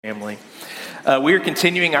Family. We are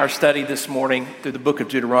continuing our study this morning through the book of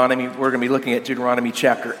Deuteronomy. We're going to be looking at Deuteronomy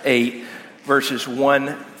chapter 8, verses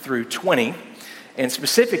 1 through 20. And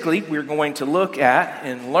specifically, we're going to look at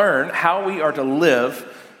and learn how we are to live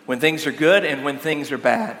when things are good and when things are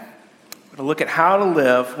bad. We're going to look at how to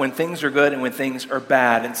live when things are good and when things are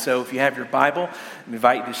bad. And so if you have your Bible, I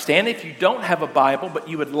invite you to stand. If you don't have a Bible, but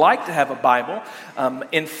you would like to have a Bible,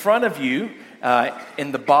 in front of you,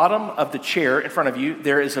 in the bottom of the chair in front of you,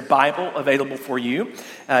 there is a Bible available for you.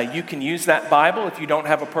 You can use that Bible. If you don't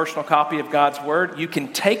have a personal copy of God's Word, you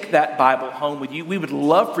can take that Bible home with you. We would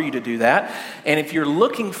love for you to do that. And if you're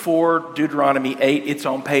looking for Deuteronomy 8, it's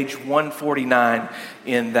on page 149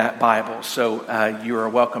 in that Bible. So you are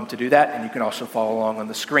welcome to do that, and you can also follow along on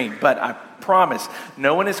the screen. But I promise,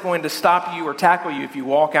 no one is going to stop you or tackle you if you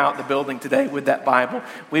walk out the building today with that Bible.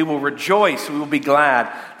 We will rejoice. We will be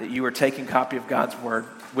glad that you are taking a copy of God's Word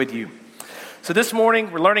with you. So this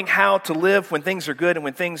morning, we're learning how to live when things are good and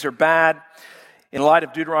when things are bad. In light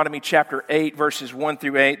of Deuteronomy chapter 8, verses 1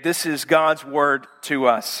 through 8, this is God's Word to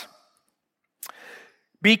us.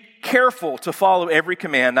 Be careful to follow every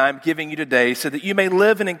command I am giving you today so that you may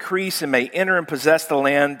live and increase and may enter and possess the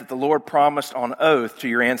land that the Lord promised on oath to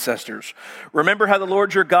your ancestors. Remember how the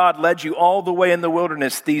Lord your God led you all the way in the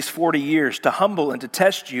wilderness these 40 years to humble and to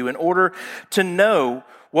test you in order to know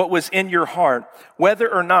what was in your heart, whether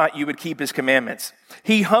or not you would keep his commandments.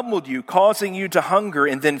 He humbled you, causing you to hunger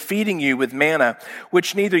and then feeding you with manna,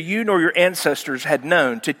 which neither you nor your ancestors had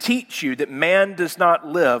known, to teach you that man does not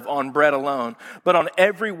live on bread alone, but on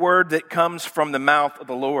every word that comes from the mouth of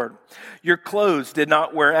the Lord. Your clothes did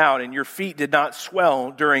not wear out and your feet did not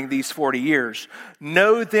swell during these 40 years.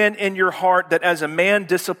 Know then in your heart that as a man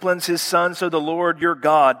disciplines his son, so the Lord your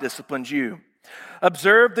God disciplines you.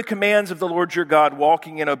 Observe the commands of the Lord your God,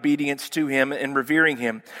 walking in obedience to him and revering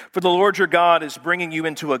him. For the Lord your God is bringing you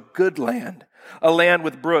into a good land, a land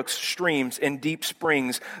with brooks, streams, and deep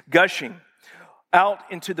springs, gushing out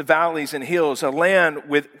into the valleys and hills, a land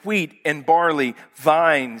with wheat and barley,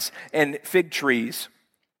 vines and fig trees,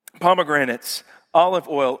 pomegranates, olive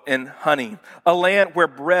oil and honey, a land where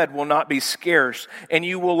bread will not be scarce and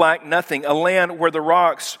you will lack nothing, a land where the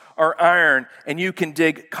rocks are iron and you can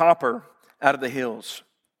dig copper out of the hills.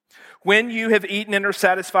 When you have eaten and are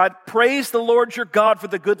satisfied, praise the Lord your God for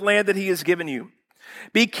the good land that he has given you.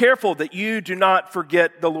 Be careful that you do not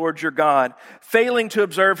forget the Lord your God, failing to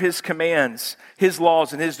observe his commands, his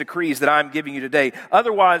laws, and his decrees that I am giving you today.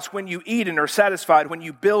 Otherwise, when you eat and are satisfied, when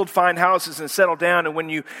you build fine houses and settle down, and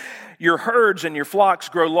when your herds and your flocks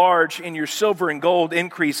grow large, and your silver and gold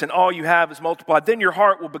increase, and all you have is multiplied, then your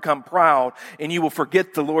heart will become proud, and you will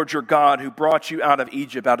forget the Lord your God who brought you out of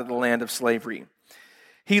Egypt, out of the land of slavery.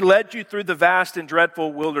 He led you through the vast and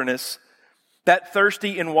dreadful wilderness, that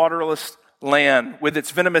thirsty and waterless land with its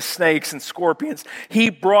venomous snakes and scorpions. He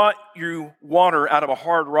brought you water out of a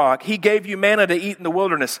hard rock. He gave you manna to eat in the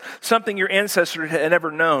wilderness, something your ancestors had never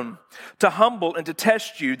known, to humble and to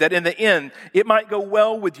test you, that in the end it might go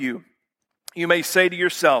well with you. You may say to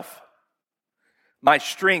yourself, my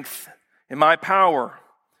strength and my power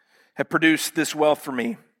have produced this wealth for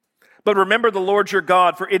me. But remember the Lord your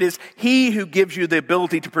God, for it is he who gives you the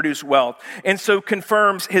ability to produce wealth, and so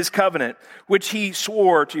confirms his covenant, which he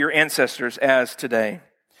swore to your ancestors as today.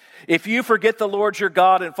 If you forget the Lord your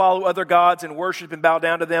God and follow other gods and worship and bow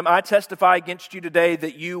down to them, I testify against you today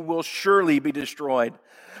that you will surely be destroyed.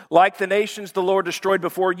 Like the nations the Lord destroyed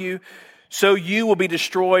before you, so you will be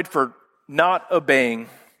destroyed for not obeying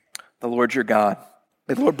the Lord your God.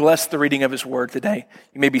 May the Lord bless the reading of his word today.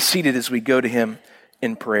 You may be seated as we go to him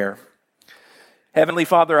in prayer. Heavenly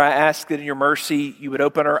Father, I ask that in your mercy you would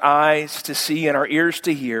open our eyes to see and our ears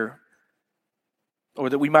to hear, or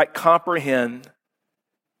that we might comprehend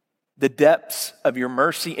the depths of your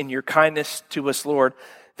mercy and your kindness to us, Lord,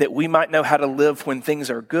 that we might know how to live when things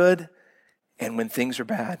are good and when things are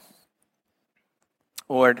bad.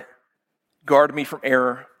 Lord, guard me from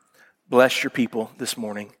error. Bless your people this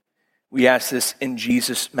morning. We ask this in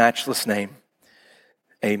Jesus' matchless name.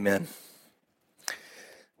 Amen.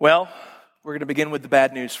 Well, we're going to begin with the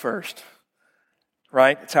bad news first,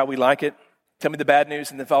 right? That's how we like it. Tell me the bad news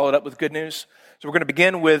and then follow it up with good news. So we're going to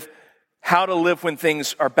begin with how to live when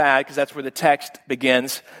things are bad, because that's where the text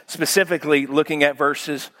begins, specifically looking at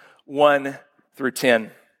verses 1 through 10.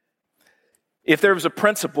 If there was a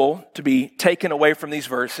principle to be taken away from these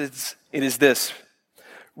verses, it is this: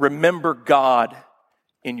 remember God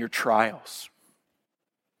in your trials.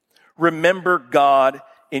 Remember God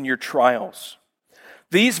in your trials.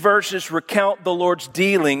 These verses recount the Lord's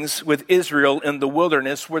dealings with Israel in the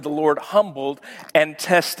wilderness, where the Lord humbled and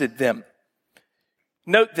tested them.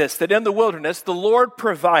 Note this, that in the wilderness, the Lord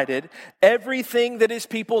provided everything that his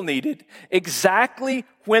people needed exactly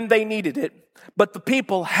when they needed it, but the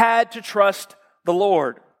people had to trust the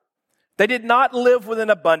Lord. They did not live with an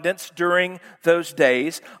abundance during those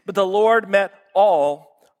days, but the Lord met all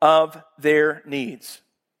of their needs.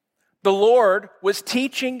 The Lord was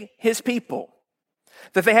teaching his people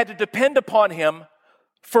that they had to depend upon him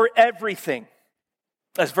for everything.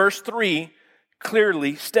 As verse 3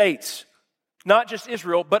 clearly states, not just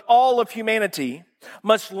Israel, but all of humanity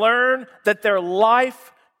must learn that their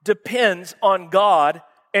life depends on God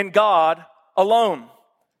and God alone.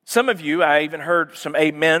 Some of you, I even heard some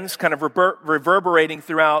amens kind of reverberating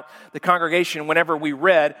throughout the congregation whenever we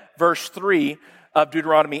read verse 3 of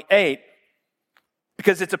Deuteronomy 8,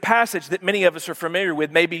 because it's a passage that many of us are familiar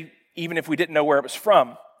with, maybe even if we didn't know where it was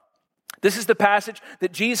from. This is the passage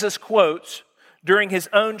that Jesus quotes during his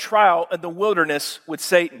own trial in the wilderness with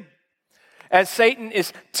Satan. As Satan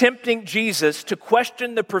is tempting Jesus to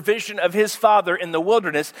question the provision of his Father in the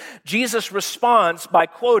wilderness, Jesus responds by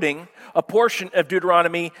quoting a portion of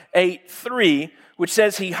Deuteronomy 8:3, which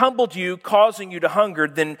says, "He humbled you, causing you to hunger,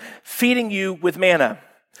 then feeding you with manna,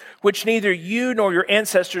 which neither you nor your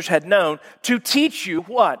ancestors had known, to teach you"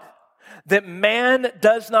 what? "That man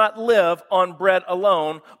does not live on bread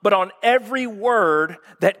alone, but on every word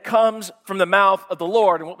that comes from the mouth of the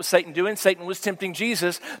Lord." And what was Satan doing? Satan was tempting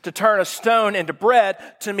Jesus to turn a stone into bread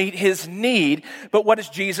to meet his need. But what does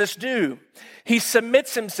Jesus do? He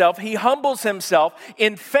submits himself, he humbles himself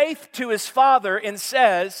in faith to his Father and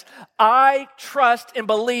says, "I trust and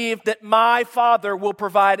believe that my Father will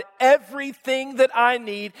provide everything that I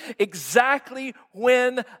need exactly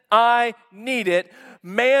when I need it.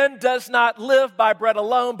 Man does not live by bread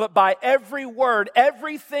alone, but by every word,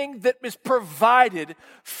 everything that is provided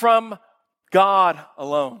from God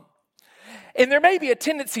alone." And there may be a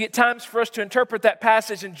tendency at times for us to interpret that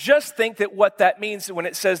passage and just think that what that means when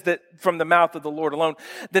it says that from the mouth of the Lord alone,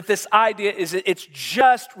 that this idea is that it's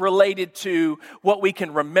just related to what we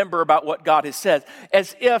can remember about what God has said,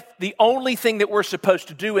 as if the only thing that we're supposed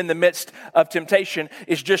to do in the midst of temptation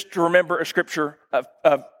is just to remember a scripture of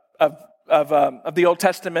the Old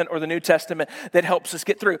Testament or the New Testament that helps us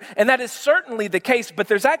get through. And that is certainly the case, but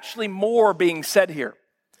there's actually more being said here.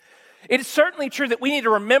 It is certainly true that we need to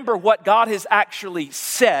remember what God has actually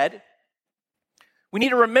said. We need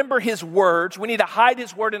to remember his words. We need to hide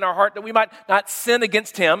his word in our heart that we might not sin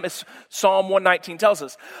against him, as Psalm 119 tells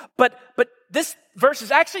us. But this verse is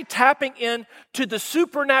actually tapping into the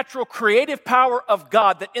supernatural creative power of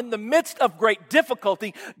God, that in the midst of great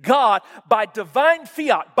difficulty, God, by divine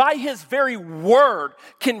fiat, by his very word,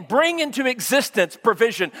 can bring into existence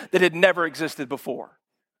provision that had never existed before.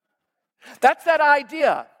 That's that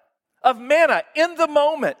idea of manna in the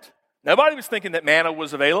moment. Nobody was thinking that manna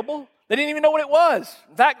was available. They didn't even know what it was.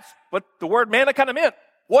 In fact, what the word manna kind of meant.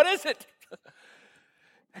 What is it?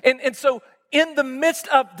 And so in the midst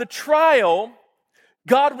of the trial,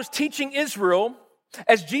 God was teaching Israel,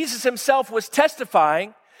 as Jesus himself was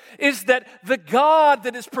testifying, is that the God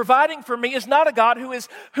that is providing for me is not a God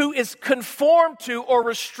who is conformed to or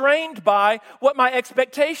restrained by what my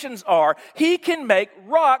expectations are. He can make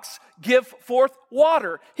rocks give forth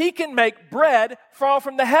water. He can make bread fall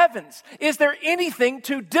from the heavens. Is there anything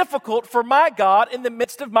too difficult for my God in the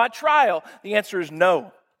midst of my trial? The answer is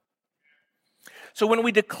no. So when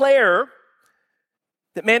we declare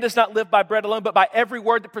that man does not live by bread alone, but by every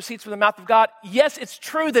word that proceeds from the mouth of God, yes, it's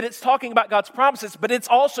true that it's talking about God's promises, but it's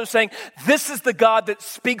also saying this is the God that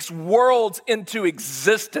speaks worlds into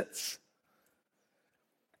existence.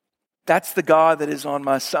 That's the God that is on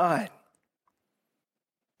my side.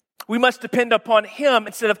 We must depend upon him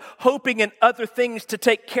instead of hoping in other things to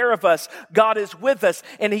take care of us. God is with us,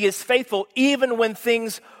 and he is faithful even when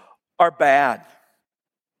things are bad.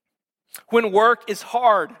 When work is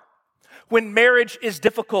hard, when marriage is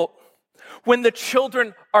difficult, when the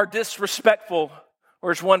children are disrespectful,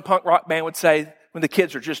 or as one punk rock band would say, when the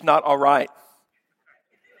kids are just not all right.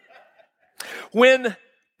 When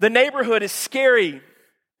the neighborhood is scary,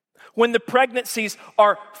 when the pregnancies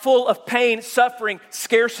are full of pain, suffering,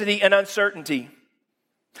 scarcity, and uncertainty.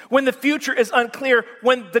 When the future is unclear,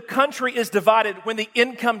 when the country is divided, when the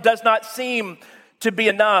income does not seem to be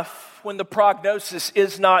enough, when the prognosis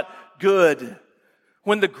is not good,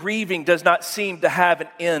 when the grieving does not seem to have an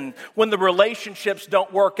end, when the relationships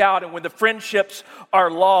don't work out, and when the friendships are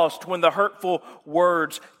lost, when the hurtful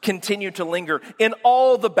words continue to linger. In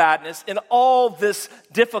all the badness, in all this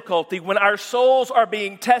difficulty, when our souls are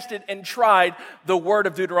being tested and tried, the word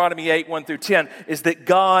of Deuteronomy 8, 1 through 10 is that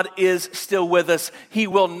God is still with us. He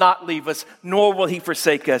will not leave us, nor will he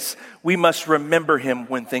forsake us. We must remember him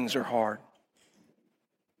when things are hard.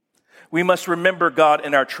 We must remember God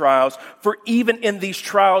in our trials, for even in these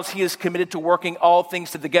trials, he is committed to working all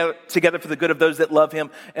things together for the good of those that love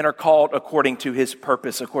him and are called according to his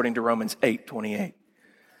purpose, according to Romans 8:28.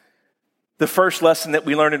 The first lesson that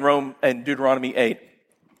we learn in Deuteronomy 8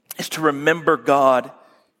 is to remember God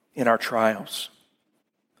in our trials.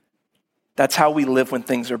 That's how we live when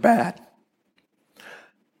things are bad.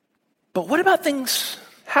 But what about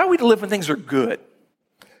how are we to live when things are good?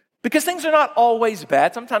 Because things are not always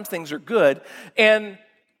bad. Sometimes things are good. And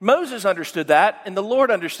Moses understood that, and the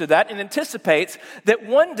Lord understood that, and anticipates that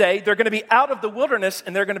one day they're going to be out of the wilderness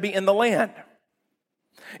and they're going to be in the land.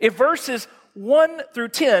 If verses 1 through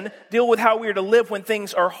 10 deal with how we are to live when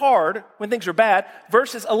things are hard, when things are bad,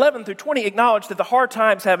 verses 11 through 20 acknowledge that the hard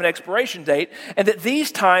times have an expiration date and that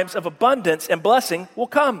these times of abundance and blessing will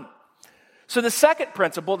come. So the second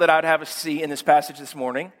principle that I'd have us see in this passage this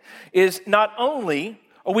morning is not only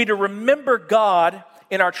are we to remember God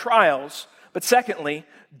in our trials, but secondly,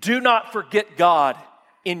 do not forget God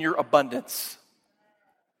in your abundance.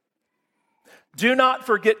 Do not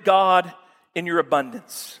forget God in your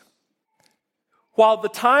abundance. While the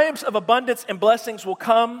times of abundance and blessings will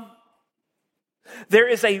come, there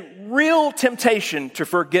is a real temptation to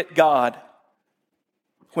forget God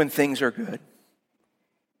when things are good.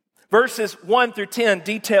 Verses 1 through 10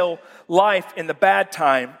 detail life in the bad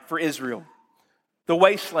time for Israel, the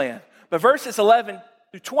wasteland. But verses 11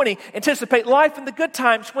 through 20 anticipate life in the good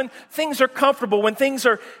times when things are comfortable, when things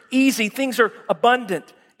are easy, things are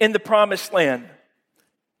abundant in the promised land.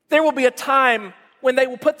 There will be a time when they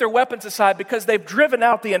will put their weapons aside because they've driven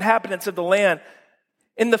out the inhabitants of the land,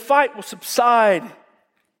 and the fight will subside,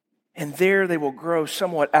 and there they will grow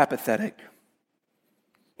somewhat apathetic.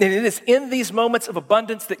 And it is in these moments of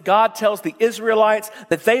abundance that God tells the Israelites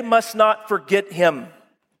that they must not forget him.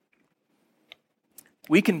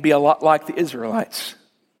 We can be a lot like the Israelites,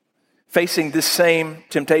 facing this same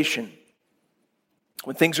temptation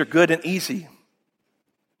when things are good and easy,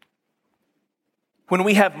 when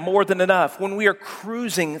we have more than enough, when we are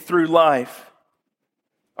cruising through life,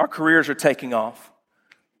 our careers are taking off.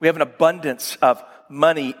 We have an abundance of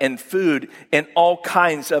money and food and all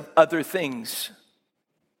kinds of other things.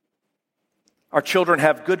 Our children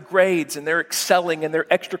have good grades and they're excelling in their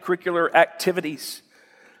extracurricular activities.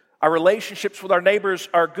 Our relationships with our neighbors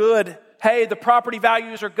are good. Hey, the property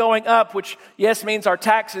values are going up, which, yes, means our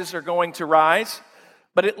taxes are going to rise.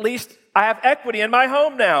 But at least I have equity in my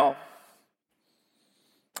home now.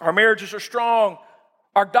 Our marriages are strong.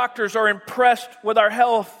 Our doctors are impressed with our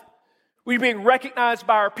health. We're being recognized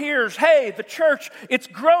by our peers. Hey, the church, it's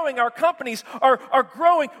growing. Our companies are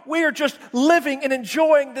growing. We are just living and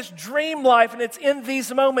enjoying this dream life. And it's in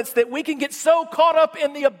these moments that we can get so caught up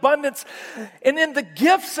in the abundance and in the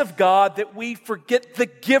gifts of God that we forget the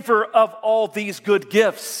giver of all these good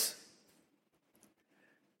gifts.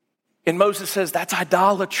 And Moses says that's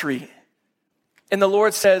idolatry. And the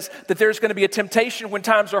Lord says that there's going to be a temptation when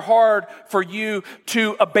times are hard for you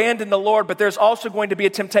to abandon the Lord, but there's also going to be a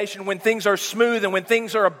temptation when things are smooth and when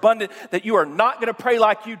things are abundant that you are not going to pray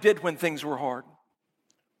like you did when things were hard.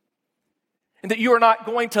 And that you are not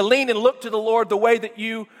going to lean and look to the Lord the way that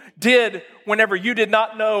you did whenever you did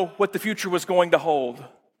not know what the future was going to hold.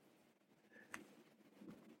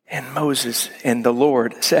 And Moses and the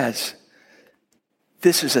Lord says,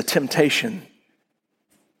 this is a temptation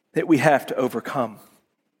that we have to overcome.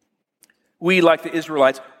 We, like the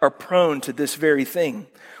Israelites, are prone to this very thing.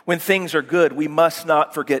 When things are good, we must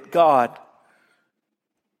not forget God.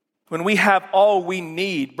 When we have all we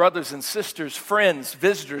need, brothers and sisters, friends,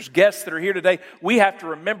 visitors, guests that are here today, we have to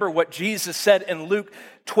remember what Jesus said in Luke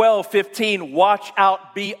 12:15, watch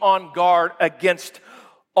out, be on guard against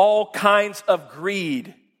all kinds of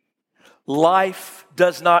greed. Life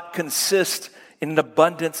does not consist in an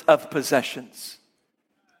abundance of possessions.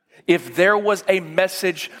 If there was a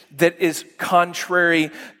message that is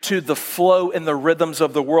contrary to the flow and the rhythms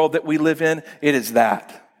of the world that we live in, it is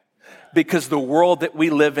that. Because the world that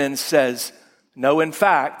we live in says, no, in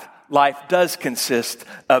fact, life does consist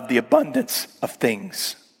of the abundance of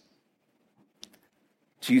things.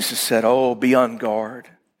 Jesus said, oh, be on guard.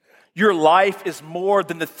 Your life is more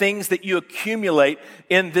than the things that you accumulate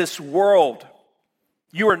in this world.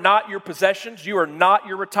 You are not your possessions. You are not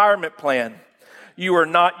your retirement plan. You are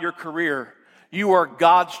not your career. You are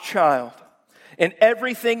God's child. And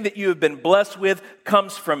everything that you have been blessed with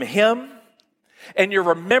comes from Him. And your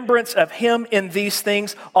remembrance of Him in these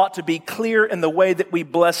things ought to be clear in the way that we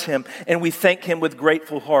bless Him and we thank Him with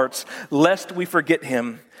grateful hearts, lest we forget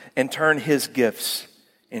Him and turn His gifts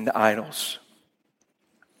into idols.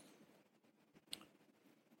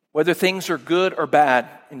 Whether things are good or bad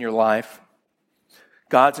in your life,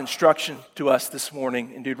 God's instruction to us this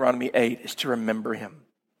morning in Deuteronomy 8 is to remember him.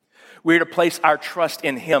 We're to place our trust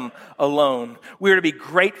in him alone. We're to be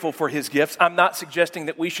grateful for his gifts. I'm not suggesting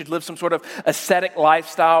that we should live some sort of ascetic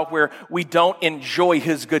lifestyle where we don't enjoy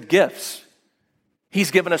his good gifts.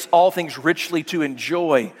 He's given us all things richly to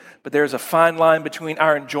enjoy, but there's a fine line between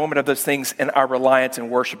our enjoyment of those things and our reliance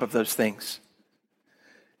and worship of those things.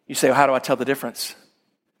 You say, well, how do I tell the difference?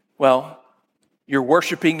 Well, you're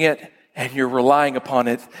worshiping it and you're relying upon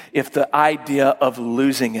it if the idea of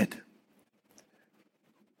losing it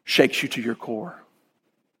shakes you to your core.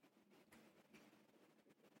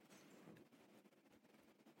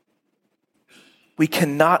 We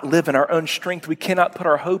cannot live in our own strength. We cannot put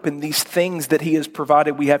our hope in these things that he has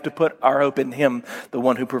provided. We have to put our hope in him, the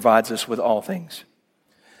one who provides us with all things.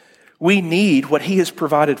 We need what he has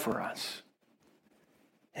provided for us.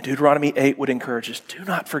 And Deuteronomy 8 would encourage us, do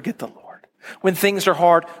not forget the Lord. When things are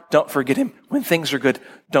hard, don't forget him. When things are good,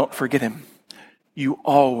 don't forget him. You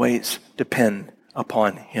always depend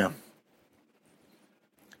upon him.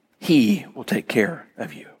 He will take care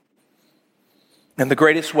of you. And the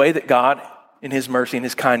greatest way that God, in his mercy and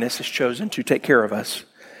his kindness, has chosen to take care of us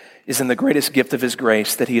is in the greatest gift of his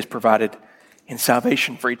grace that he has provided in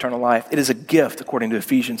salvation for eternal life. It is a gift according to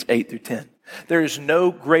Ephesians 8 through 10. There is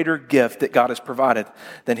no greater gift that God has provided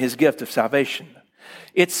than his gift of salvation.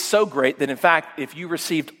 It's so great that, in fact, if you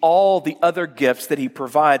received all the other gifts that he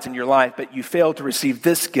provides in your life, but you fail to receive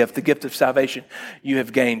this gift, the gift of salvation, you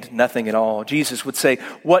have gained nothing at all. Jesus would say,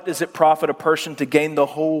 what does it profit a person to gain the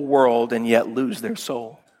whole world and yet lose their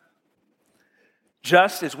soul?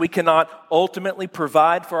 Just as we cannot ultimately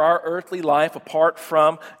provide for our earthly life apart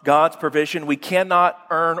from God's provision, we cannot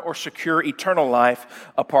earn or secure eternal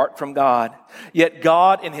life apart from God. Yet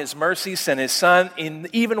God, in his mercy, sent his Son,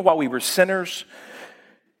 even while we were sinners.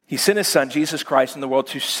 He sent his Son, Jesus Christ, in the world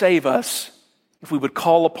to save us if we would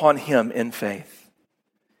call upon him in faith.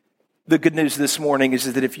 The good news this morning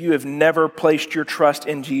is that if you have never placed your trust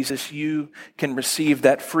in Jesus, you can receive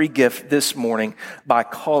that free gift this morning by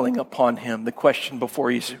calling upon him. The question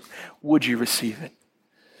before you is, would you receive it?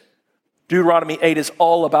 Deuteronomy 8 is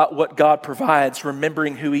all about what God provides,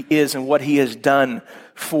 remembering who he is and what he has done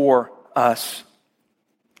for us.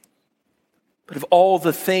 But of all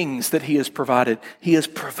the things that he has provided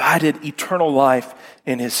eternal life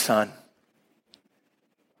in his Son.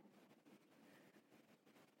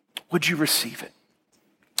 Would you receive it?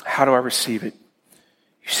 How do I receive it?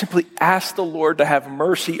 You simply ask the Lord to have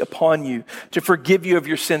mercy upon you, to forgive you of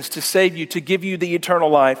your sins, to save you, to give you the eternal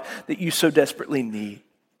life that you so desperately need.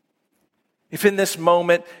 If in this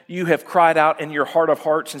moment you have cried out in your heart of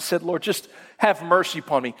hearts and said, Lord, just have mercy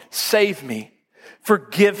upon me, save me,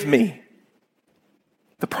 forgive me.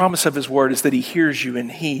 The promise of his word is that he hears you and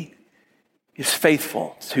he is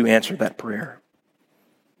faithful to answer that prayer.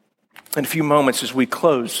 In a few moments as we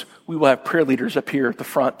close, we will have prayer leaders up here at the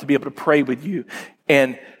front to be able to pray with you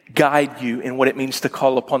and guide you in what it means to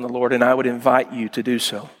call upon the Lord, and I would invite you to do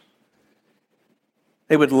so.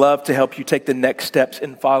 They would love to help you take the next steps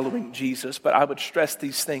in following Jesus, but I would stress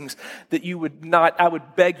these things that I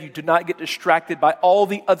would beg you to not get distracted by all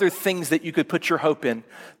the other things that you could put your hope in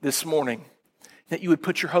this morning. That you would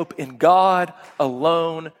put your hope in God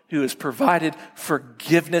alone, who has provided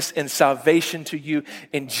forgiveness and salvation to you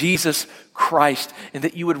in Jesus Christ, and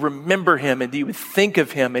that you would remember him and you would think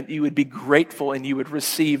of him and you would be grateful and you would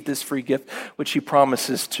receive this free gift which he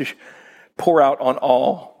promises to pour out on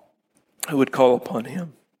all who would call upon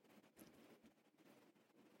him.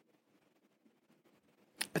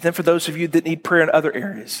 But then for those of you that need prayer in other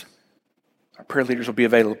areas, our prayer leaders will be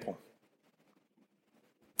available.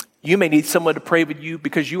 You may need someone to pray with you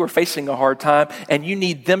because you are facing a hard time and you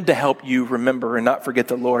need them to help you remember and not forget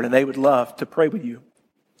the Lord, and they would love to pray with you,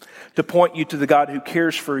 to point you to the God who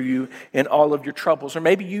cares for you in all of your troubles. Or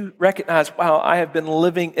maybe you recognize, wow, I have been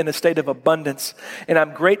living in a state of abundance and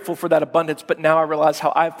I'm grateful for that abundance, but now I realize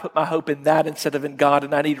how I've put my hope in that instead of in God,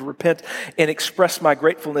 and I need to repent and express my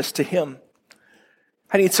gratefulness to him.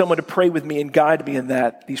 I need someone to pray with me and guide me in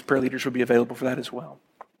that. These prayer leaders will be available for that as well.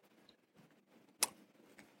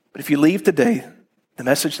 But if you leave today, the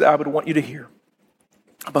message that I would want you to hear,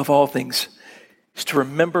 above all things, is to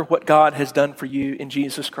remember what God has done for you in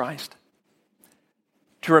Jesus Christ.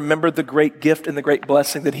 To remember the great gift and the great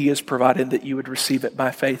blessing that he has provided, that you would receive it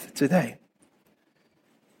by faith today.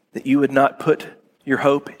 That you would not put your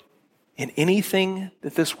hope in anything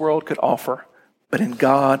that this world could offer, but in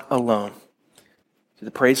God alone, to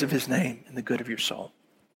the praise of his name and the good of your soul.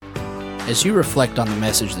 As you reflect on the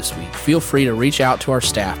message this week, feel free to reach out to our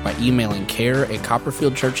staff by emailing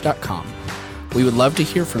care@copperfieldchurch.com. We would love to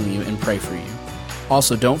hear from you and pray for you.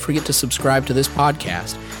 Also, don't forget to subscribe to this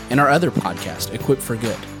podcast and our other podcast, Equipped for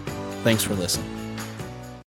Good. Thanks for listening.